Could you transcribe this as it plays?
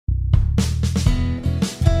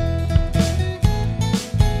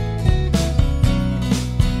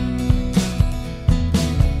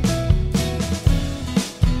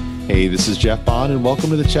Hey, this is Jeff Bond, and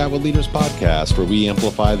welcome to the Chat with Leaders podcast, where we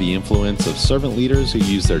amplify the influence of servant leaders who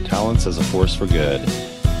use their talents as a force for good.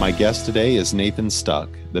 My guest today is Nathan Stuck,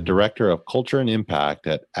 the Director of Culture and Impact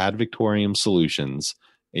at Advictorium Solutions,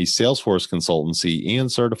 a Salesforce consultancy and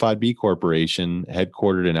certified B Corporation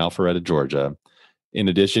headquartered in Alpharetta, Georgia. In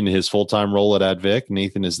addition to his full-time role at Advic,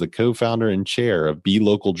 Nathan is the co-founder and chair of Be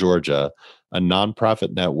Local Georgia, a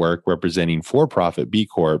nonprofit network representing for-profit B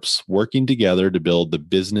Corps working together to build the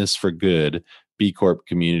business for good B Corp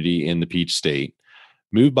community in the Peach State.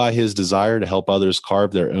 Moved by his desire to help others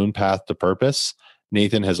carve their own path to purpose,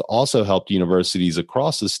 Nathan has also helped universities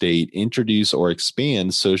across the state introduce or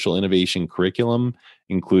expand social innovation curriculum,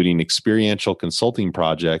 including experiential consulting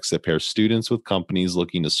projects that pair students with companies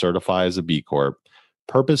looking to certify as a B Corp.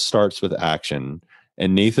 Purpose starts with action,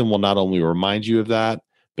 and Nathan will not only remind you of that,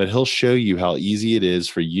 but he'll show you how easy it is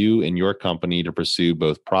for you and your company to pursue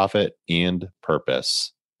both profit and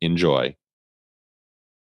purpose. Enjoy.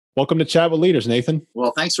 Welcome to Chat with Leaders, Nathan.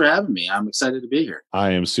 Well, thanks for having me. I'm excited to be here.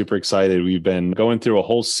 I am super excited. We've been going through a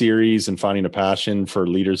whole series and finding a passion for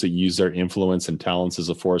leaders that use their influence and talents as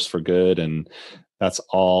a force for good. And that's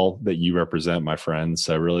all that you represent, my friends.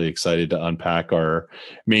 So really excited to unpack our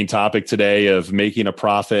main topic today of making a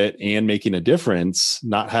profit and making a difference,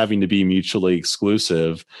 not having to be mutually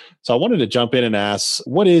exclusive. So I wanted to jump in and ask,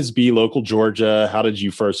 what is Be Local Georgia? How did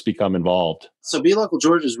you first become involved? So Be Local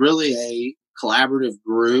Georgia is really a collaborative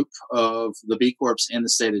group of the B Corps in the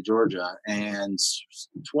state of Georgia. And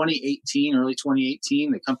early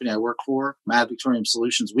 2018, the company I work for, Advictorium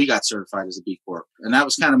Solutions, we got certified as a B Corp. And that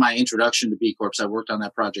was kind of my introduction to B Corps. I worked on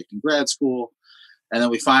that project in grad school. And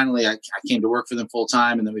then I came to work for them full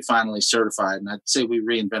time, and then we finally certified. And I'd say we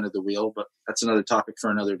reinvented the wheel, but that's another topic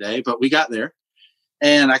for another day. But we got there.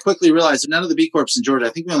 And I quickly realized that none of the B Corps in Georgia, I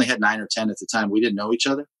think we only had 9 or 10 at the time, we didn't know each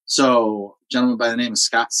other. So a gentleman by the name of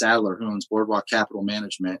Scott Sadler, who owns Boardwalk Capital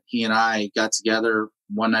Management, he and I got together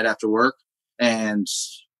one night after work and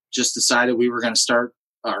just decided we were going to start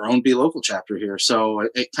our own Be Local chapter here. So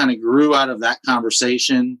it kind of grew out of that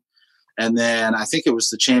conversation. And then I think it was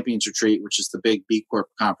the Champions Retreat, which is the big B Corp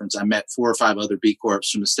conference. I met 4 or 5 other B Corps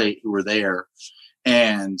from the state who were there.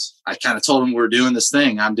 And I kind of told them we're doing this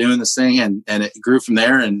thing. I'm doing this thing. And it grew from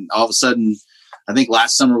there. And all of a sudden, I think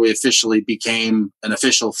last summer we officially became an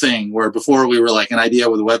official thing, where before we were like an idea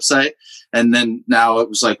with a website. And then now it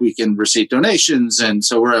was like we can receive donations. And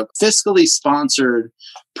so we're a fiscally sponsored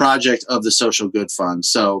project of the Social Good Fund.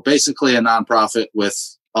 So basically a nonprofit with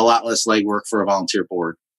a lot less legwork for a volunteer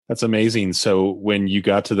board. That's amazing. So when you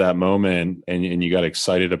got to that moment and you got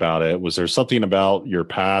excited about it, was there something about your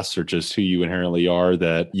past or just who you inherently are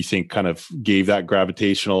that you think kind of gave that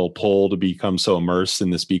gravitational pull to become so immersed in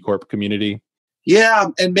this B Corp community? Yeah,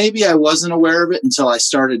 and maybe I wasn't aware of it until I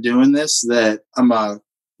started doing this, that I'm a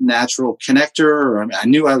natural connector. I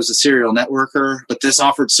knew I was a serial networker, but this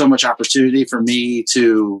offered so much opportunity for me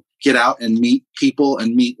to get out and meet people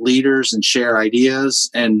and meet leaders and share ideas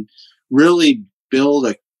and really build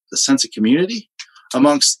a sense of community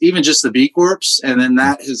amongst even just the B Corps. And then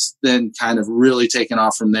that has then kind of really taken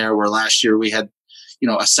off from there, where last year we had,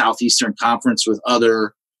 a Southeastern conference with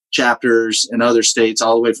other chapters in other states,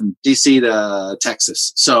 all the way from DC to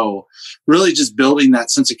Texas. So really just building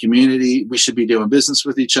that sense of community. We should be doing business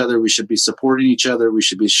with each other. We should be supporting each other. We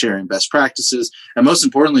should be sharing best practices. And most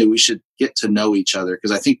importantly, we should get to know each other,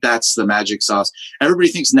 because I think that's the magic sauce. Everybody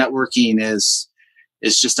thinks networking is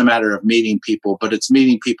just a matter of meeting people, but it's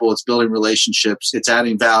meeting people, it's building relationships, it's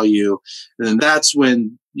adding value. And then that's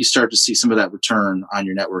when you start to see some of that return on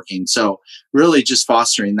your networking. So really just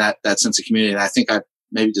fostering that sense of community. And I think I've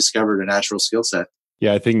maybe discovered a natural skill set.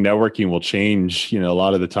 Yeah, I think networking will change. A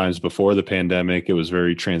lot of the times before the pandemic, it was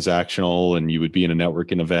very transactional, and you would be in a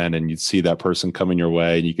networking event and you'd see that person coming your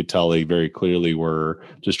way and you could tell they very clearly were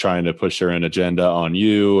just trying to push their own agenda on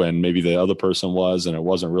you, and maybe the other person was, and it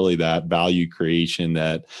wasn't really that value creation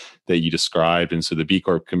that you described. And so the B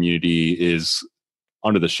Corp community is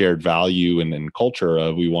under the shared value and culture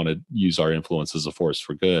of we want to use our influence as a force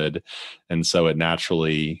for good. And so it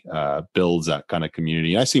naturally builds that kind of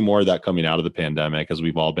community. I see more of that coming out of the pandemic, as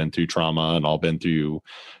we've all been through trauma and all been through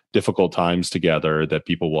difficult times together, that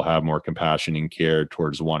people will have more compassion and care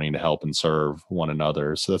towards wanting to help and serve one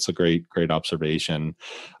another. So that's a great observation.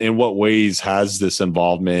 In what ways has this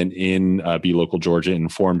involvement in Be Local Georgia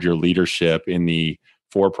informed your leadership in the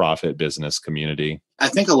for-profit business community? I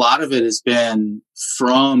think a lot of it has been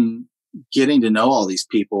from getting to know all these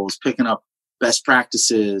people, is picking up best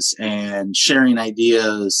practices and sharing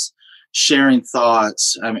ideas, sharing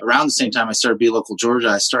thoughts. Around the same time I started Be Local Georgia,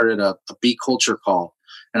 I started a B Culture call.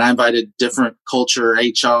 And I invited different culture,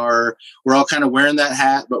 HR. We're all kind of wearing that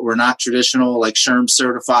hat, but we're not traditional, like SHRM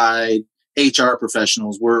certified HR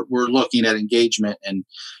professionals. We're looking at engagement and,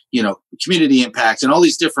 community impact and all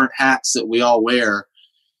these different hats that we all wear.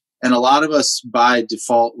 And a lot of us by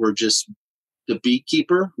default were just the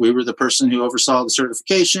beekeeper. We were the person who oversaw the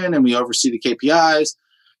certification and we oversee the KPIs.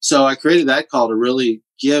 So I created that call to really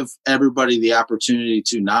give everybody the opportunity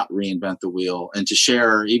to not reinvent the wheel and to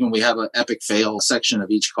share. Even we have an epic fail section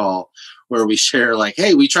of each call where we share like,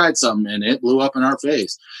 hey, we tried something and it blew up in our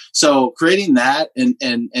face. So creating that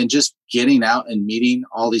and just getting out and meeting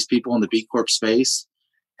all these people in the B Corp space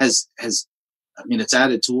has it's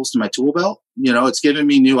added tools to my tool belt. It's given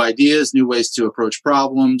me new ideas, new ways to approach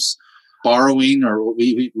problems, borrowing, or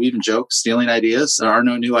we even joke, stealing ideas. There are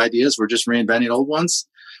no new ideas. We're just reinventing old ones.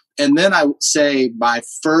 And then I would say my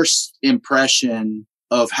first impression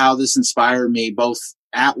of how this inspired me, both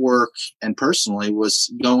at work and personally,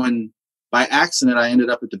 was going by accident. I ended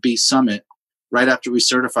up at the B Summit right after we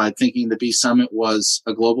certified, thinking the B Summit was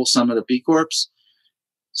a global summit of B Corps.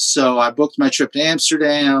 So I booked my trip to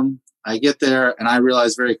Amsterdam. I get there and I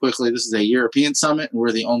realized very quickly this is a European summit and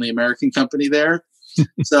we're the only American company there.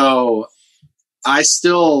 So I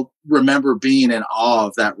still remember being in awe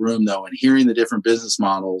of that room, though, and hearing the different business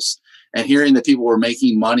models and hearing that people were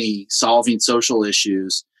making money solving social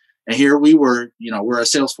issues. And here we were, we're a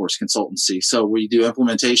Salesforce consultancy. So we do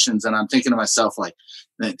implementations. And I'm thinking to myself, like,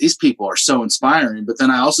 man, these people are so inspiring. But then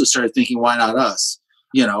I also started thinking, why not us?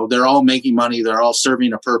 They're all making money. They're all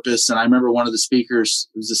serving a purpose. And I remember one of the speakers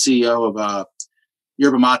was the CEO of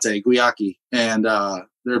Yerba Mate, Guayaki, and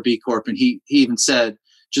they're a B Corp. And he even said,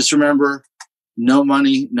 just remember, no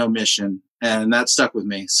money, no mission. And that stuck with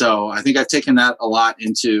me. So I think I've taken that a lot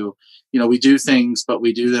into, we do things, but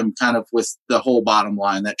we do them kind of with the whole bottom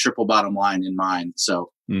line, that triple bottom line in mind.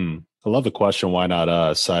 So I love the question, why not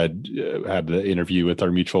us? I had the interview with our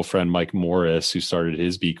mutual friend, Mike Morris, who started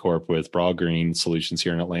his B Corp with Broad Green Solutions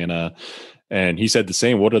here in Atlanta. And he said the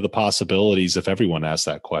same. What are the possibilities if everyone asked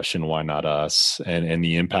that question, why not us? And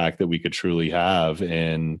the impact that we could truly have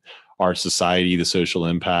in our society, the social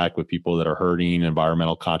impact with people that are hurting,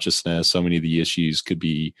 environmental consciousness. So many of the issues could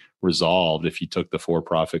be resolved if you took the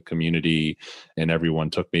for-profit community and everyone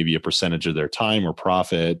took maybe a percentage of their time or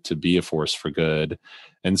profit to be a force for good.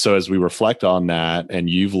 And so as we reflect on that, and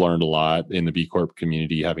you've learned a lot in the B Corp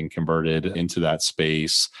community, having converted into that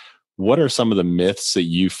space, what are some of the myths that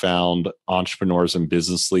you found entrepreneurs and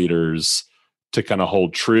business leaders to kind of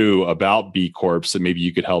hold true about B Corps that maybe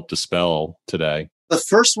you could help dispel today? The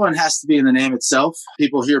first one has to be in the name itself.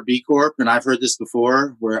 People hear B Corp, and I've heard this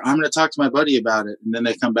before, where I'm going to talk to my buddy about it. And then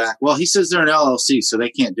they come back, well, he says they're an LLC, so they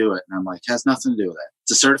can't do it. And I'm like, has nothing to do with that.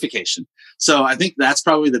 It's a certification. So I think that's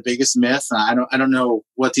probably the biggest myth. I don't know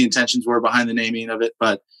what the intentions were behind the naming of it,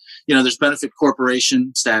 but there's benefit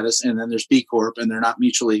corporation status, and then there's B Corp, and they're not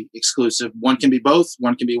mutually exclusive. One can be both,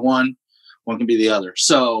 one can be one can be the other.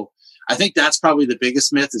 So I think that's probably the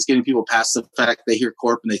biggest myth, is getting people past the fact they hear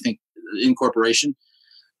corp and they think incorporation.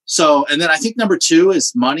 So, and then I think number two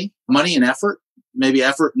is money and effort, maybe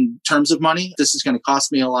effort in terms of money. This is going to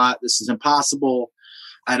cost me a lot. This is impossible.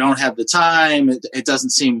 I don't have the time. It doesn't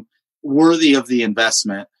seem worthy of the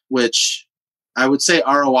investment, which I would say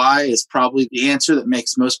ROI is probably the answer that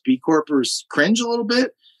makes most B Corpers cringe a little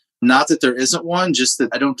bit. Not that there isn't one, just that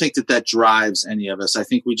I don't think that drives any of us. I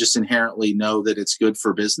think we just inherently know that it's good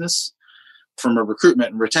for business. From a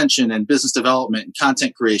recruitment and retention and business development and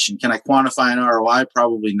content creation. Can I quantify an ROI?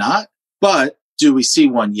 Probably not. But do we see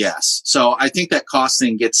one? Yes. So I think that cost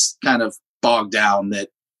thing gets kind of bogged down, that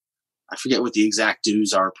I forget what the exact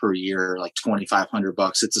dues are per year, like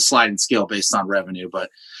 $2,500. It's a sliding scale based on revenue, but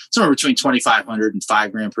somewhere between $2,500 and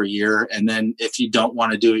 $5,000 per year. And then if you don't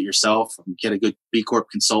want to do it yourself, get a good B Corp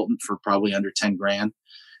consultant for probably under $10,000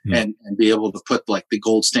 and be able to put like the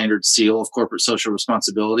gold standard seal of corporate social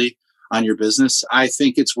responsibility on your business. I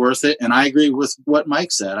think it's worth it. And I agree with what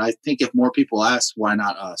Mike said. I think if more people ask, why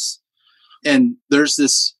not us? And there's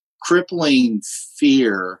this crippling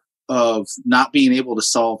fear of not being able to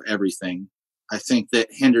solve everything. I think that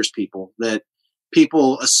hinders people, that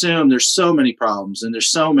people assume there's so many problems and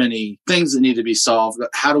there's so many things that need to be solved.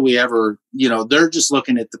 How do we ever, they're just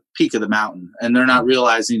looking at the peak of the mountain and they're not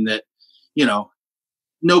realizing that,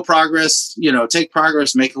 no progress, take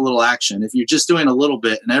progress, make a little action. If you're just doing a little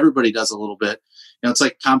bit and everybody does a little bit, it's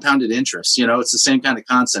like compounded interest. It's the same kind of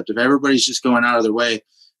concept. If everybody's just going out of their way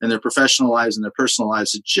in their professional lives and their personal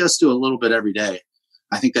lives to just do a little bit every day,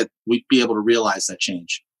 I think that we'd be able to realize that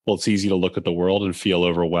change. Well, it's easy to look at the world and feel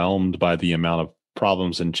overwhelmed by the amount of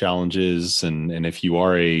problems and challenges, and if you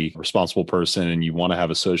are a responsible person and you want to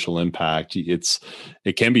have a social impact,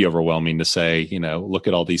 it can be overwhelming to say, look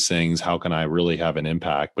at all these things, how can I really have an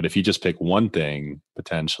impact? But if you just pick one thing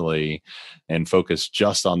potentially and focus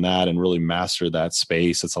just on that and really master that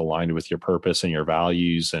space that's aligned with your purpose and your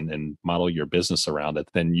values, and model your business around it,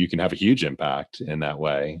 then you can have a huge impact in that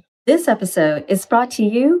way. This episode is brought to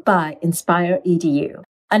you by Inspire EDU,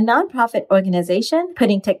 a nonprofit organization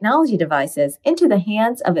putting technology devices into the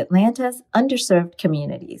hands of Atlanta's underserved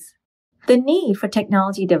communities. The need for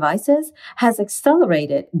technology devices has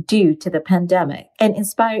accelerated due to the pandemic, and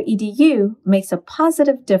Inspire EDU makes a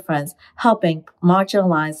positive difference helping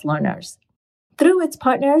marginalized learners. Through its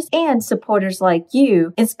partners and supporters like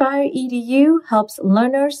you, Inspire EDU helps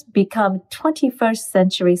learners become 21st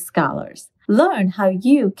century scholars. Learn how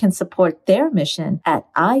you can support their mission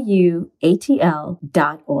at iuatl.org.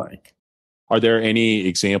 Are there any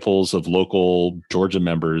examples of local Georgia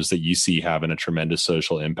members that you see having a tremendous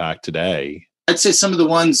social impact today? I'd say some of the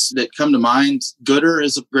ones that come to mind, Gooder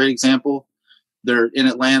is a great example. They're in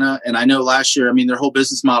Atlanta. And I know last year, their whole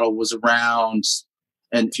business model was around,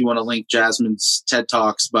 and if you want to link Jasmine's TED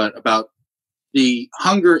Talks, but about the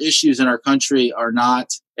hunger issues in our country are not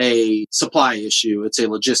a supply issue. It's a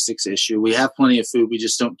logistics issue. We have plenty of food. We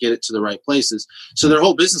just don't get it to the right places. So their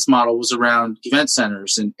whole business model was around event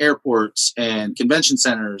centers and airports and convention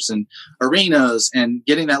centers and arenas, and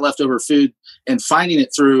getting that leftover food and finding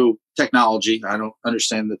it through technology. I don't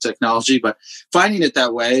understand the technology, but finding it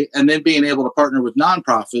that way, and then being able to partner with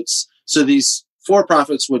nonprofits. So these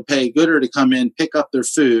for-profits would pay Gooder to come in, pick up their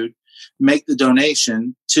food, make the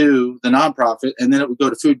donation to the nonprofit, and then it would go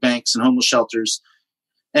to food banks and homeless shelters.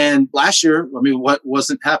 And last year, what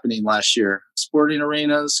wasn't happening last year? Sporting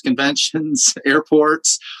arenas, conventions,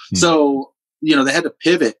 airports. So, they had to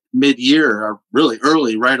pivot mid-year or really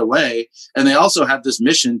early right away. And they also have this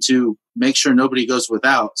mission to make sure nobody goes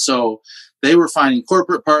without. So they were finding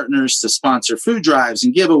corporate partners to sponsor food drives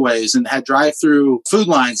and giveaways, and had drive-through food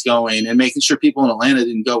lines going and making sure people in Atlanta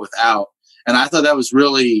didn't go without. And I thought that was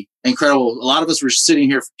really incredible. A lot of us were sitting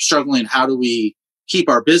here struggling, how do we keep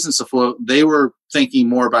our business afloat? They were thinking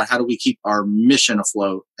more about how do we keep our mission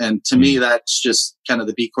afloat. And to me, that's just kind of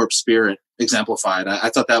the B Corp spirit exemplified. I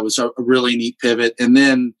thought that was a really neat pivot. And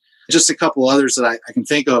then just a couple others that I can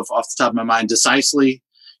think of off the top of my mind. Decisely.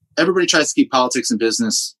 Everybody tries to keep politics and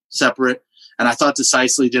business separate. And I thought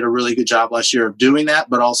Decisely did a really good job last year of doing that,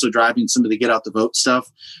 but also driving some of the get out the vote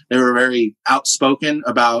stuff. They were very outspoken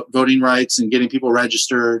about voting rights and getting people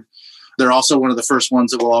registered. They're also one of the first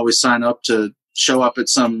ones that will always sign up to show up at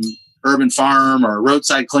some urban farm or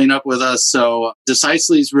roadside cleanup with us. So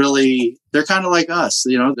Decisely is really, they're kind of like us.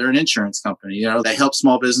 They're an insurance company. They help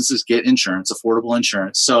small businesses get insurance, affordable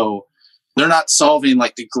insurance. So they're not solving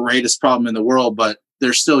like the greatest problem in the world, but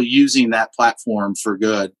they're still using that platform for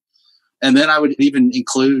good. And then I would even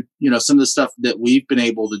include, some of the stuff that we've been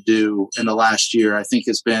able to do in the last year. I think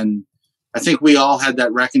we all had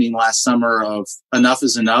that reckoning last summer of enough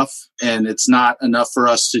is enough. And it's not enough for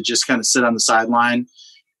us to just kind of sit on the sideline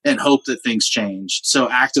and hope that things change. So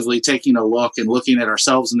actively taking a look and looking at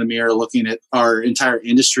ourselves in the mirror, looking at our entire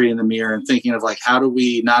industry in the mirror, and thinking of like, how do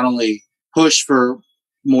we not only push for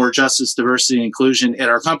more justice, diversity, and inclusion at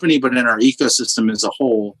our company, but in our ecosystem as a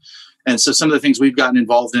whole. And so some of the things we've gotten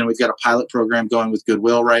involved in, we've got a pilot program going with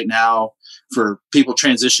Goodwill right now for people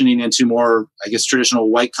transitioning into more, traditional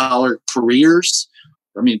white collar careers.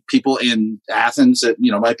 People in Athens that,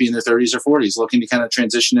 might be in their 30s or 40s looking to kind of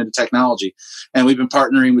transition into technology. And we've been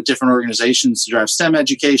partnering with different organizations to drive STEM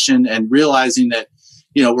education, and realizing that,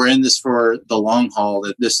 we're in this for the long haul,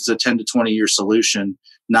 that this is a 10 to 20 year solution,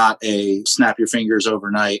 not a snap your fingers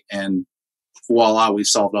overnight and voila, we've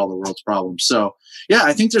solved all the world's problems. So yeah,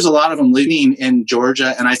 I think there's a lot of them leading in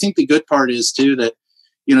Georgia. And I think the good part is too that,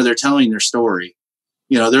 they're telling their story.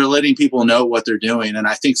 They're letting people know what they're doing. And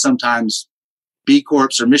I think sometimes B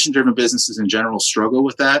Corps or mission-driven businesses in general struggle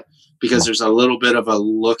with that, because there's a little bit of a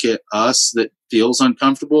look at us that feels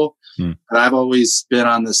uncomfortable. But I've always been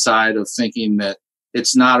on the side of thinking that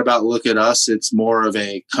it's not about look at us. It's more of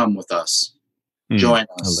a come with us, join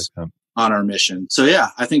us on our mission. So yeah,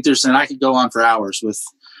 I think and I could go on for hours with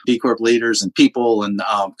B Corp leaders and people and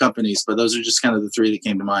companies, but those are just kind of the three that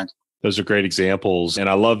came to mind. Those are great examples. And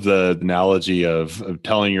I love the analogy of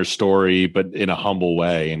telling your story, but in a humble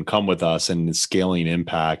way, and come with us, and scaling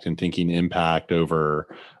impact and thinking impact over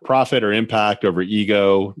profit or impact over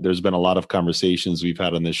ego. There's been a lot of conversations we've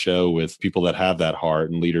had on this show with people that have that heart,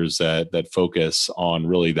 and leaders that focus on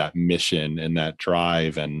really that mission and that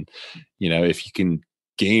drive. And, if you can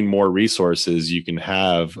gain more resources, you can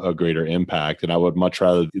have a greater impact. And I would much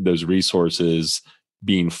rather those resources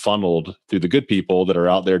being funneled through the good people that are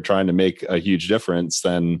out there trying to make a huge difference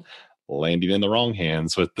than landing in the wrong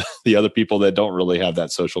hands with the other people that don't really have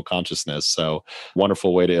that social consciousness. So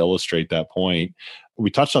wonderful way to illustrate that point.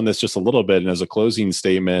 We touched on this just a little bit. And as a closing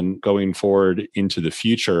statement, going forward into the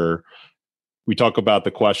future, we talk about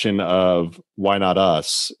the question of why not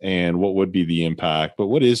us and what would be the impact, but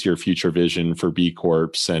what is your future vision for B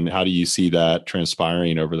Corps and how do you see that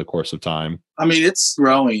transpiring over the course of time? I mean, it's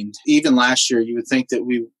growing. Even last year, you would think that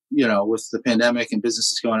we, with the pandemic and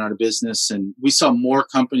businesses going out of business, and we saw more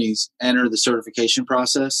companies enter the certification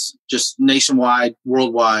process just nationwide,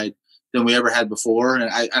 worldwide, than we ever had before. And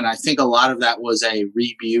I think a lot of that was a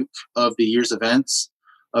rebuke of the year's events,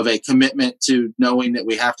 of a commitment to knowing that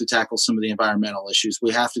we have to tackle some of the environmental issues.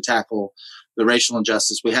 We have to tackle the racial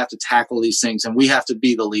injustice. We have to tackle these things, and we have to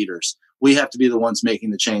be the leaders. We have to be the ones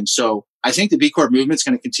making the change. So I think the B Corp movement is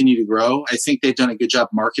going to continue to grow. I think they've done a good job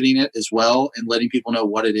marketing it as well and letting people know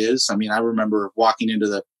what it is. I mean, I remember walking into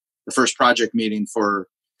the first project meeting for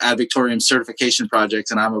Ad Victoriam certification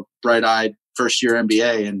project, and I'm a bright-eyed first-year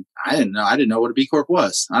MBA, and I didn't know what a B Corp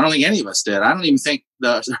was. I don't think any of us did. I don't even think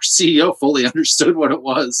our CEO fully understood what it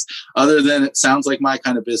was, other than it sounds like my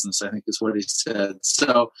kind of business, I think is what he said.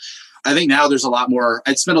 So I think now there's a lot more.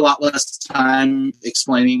 I'd spend a lot less time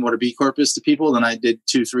explaining what a B Corp is to people than I did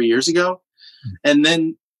 2-3 years ago. And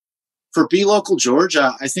then for B Local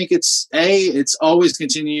Georgia, I think it's always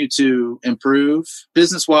continue to improve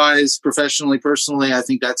business-wise, professionally, personally. I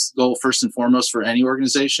think that's the goal first and foremost for any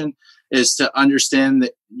organization, is to understand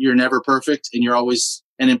that you're never perfect and you're always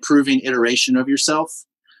an improving iteration of yourself.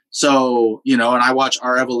 So, and I watch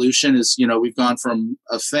our evolution is, we've gone from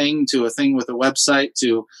a thing to a thing with a website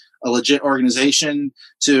to a legit organization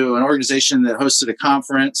to an organization that hosted a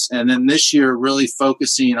conference. And then this year, really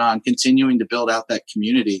focusing on continuing to build out that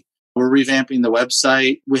community. We're revamping the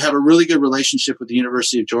website. We have a really good relationship with the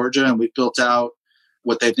University of Georgia, and we've built out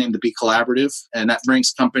what they've named the B Collaborative. And that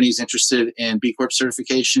brings companies interested in B Corp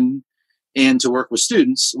certification and to work with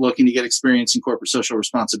students looking to get experience in corporate social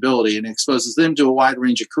responsibility, and it exposes them to a wide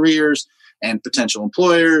range of careers and potential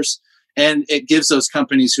employers. And it gives those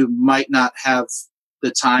companies who might not have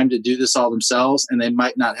the time to do this all themselves, and they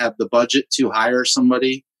might not have the budget to hire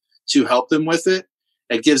somebody to help them with it.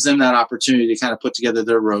 It gives them that opportunity to kind of put together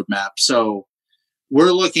their roadmap. So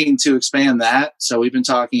we're looking to expand that. So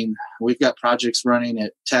we've got projects running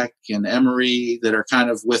at Tech and Emory that are kind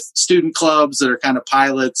of with student clubs that are kind of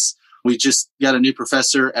pilots. We just got a new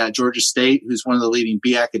professor at Georgia State who's one of the leading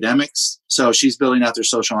B academics. So she's building out their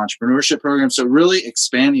social entrepreneurship program. So really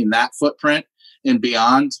expanding that footprint and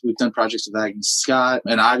beyond. We've done projects with Agnes Scott,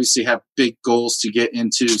 and obviously have big goals to get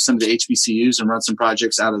into some of the HBCUs and run some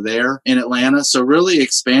projects out of there in Atlanta. So really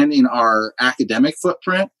expanding our academic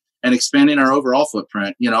footprint and expanding our overall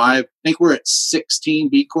footprint. I think we're at 16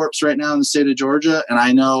 B Corps right now in the state of Georgia, and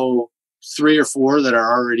I know 3 or 4 that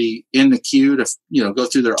are already in the queue to, go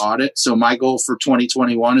through their audit. So my goal for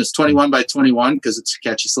 2021 is 21 by 21 because it's a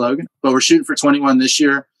catchy slogan, but we're shooting for 21 this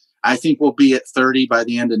year. I think we'll be at 30 by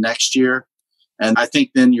the end of next year. And I think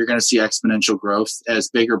then you're going to see exponential growth as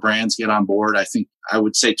bigger brands get on board. I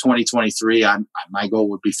would say 2023, my goal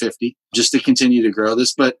would be 50, just to continue to grow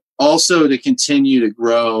this, but also to continue to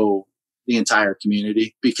grow the entire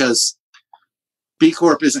community, because B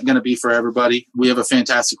Corp isn't going to be for everybody. We have a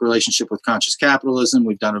fantastic relationship with Conscious Capitalism.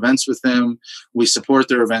 We've done events with them. We support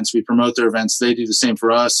their events. We promote their events. They do the same for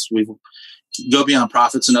us. We Go Beyond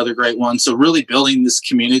Profit's another great one. So really building this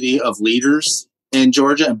community of leaders in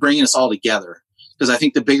Georgia and bringing us all together. Because I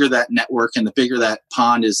think the bigger that network and the bigger that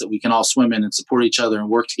pond is that we can all swim in and support each other and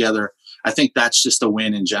work together, I think that's just a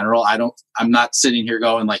win in general. I'm not sitting here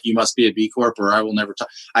going like, you must be a B Corp or I will never talk.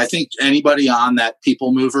 I think anybody on that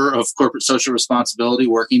people mover of corporate social responsibility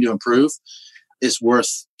working to improve is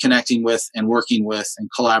worth connecting with and working with and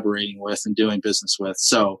collaborating with and doing business with.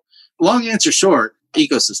 So long answer short,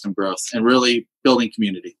 ecosystem growth and really building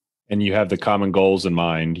community. And you have the common goals in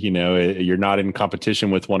mind. You're not in competition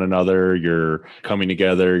with one another. You're coming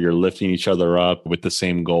together. You're lifting each other up with the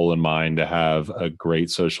same goal in mind to have a great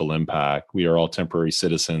social impact. We are all temporary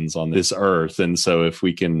citizens on this earth. And so if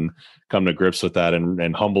we can come to grips with that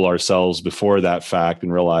and humble ourselves before that fact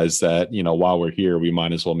and realize that, while we're here, we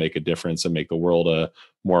might as well make a difference and make the world a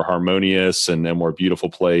more harmonious and a more beautiful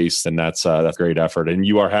place. And that's great effort. And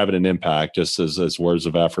you are having an impact, just as words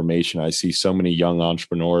of affirmation. I see so many young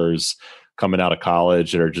entrepreneurs coming out of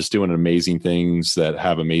college that are just doing amazing things, that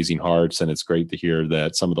have amazing hearts. And it's great to hear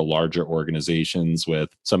that some of the larger organizations with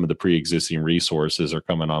some of the pre-existing resources are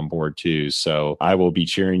coming on board too. So I will be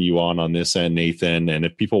cheering you on this end, Nathan. And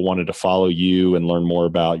if people wanted to follow you and learn more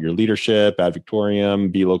about your leadership at Victoriam,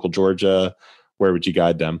 Be Local Georgia, where would you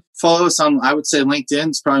guide them? Follow us on, I would say LinkedIn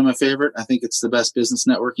is probably my favorite. I think it's the best business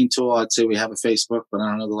networking tool. I'd say we have a Facebook, but I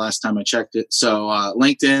don't know the last time I checked it. So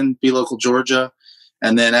LinkedIn, Be Local Georgia,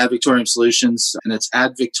 and then Ad Victoriam Solutions. And it's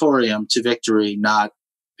Ad Victoriam to victory, not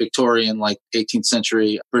Victorian like 18th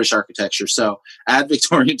century British architecture. So Ad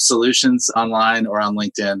Victoriam Solutions online or on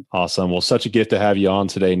LinkedIn. Awesome. Well, such a gift to have you on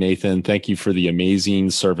today, Nathan. Thank you for the amazing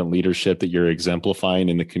servant leadership that you're exemplifying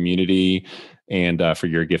in the community, and for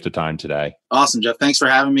your gift of time today. Awesome, Jeff. Thanks for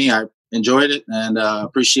having me. I enjoyed it, and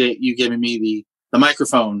appreciate you giving me the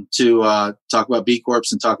microphone to talk about B Corps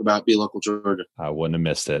and talk about Be Local Georgia. I wouldn't have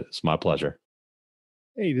missed it. It's my pleasure.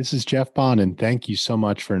 Hey, this is Jeff Bond, and thank you so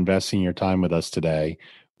much for investing your time with us today.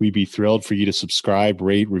 We'd be thrilled for you to subscribe,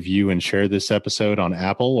 rate, review, and share this episode on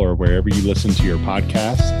Apple or wherever you listen to your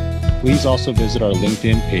podcasts. Please also visit our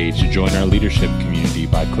LinkedIn page to join our leadership community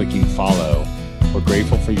by clicking follow. We're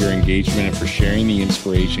grateful for your engagement and for sharing the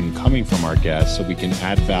inspiration coming from our guests so we can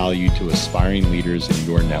add value to aspiring leaders in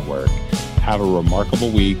your network. Have a remarkable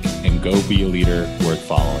week and go be a leader worth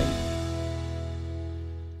following.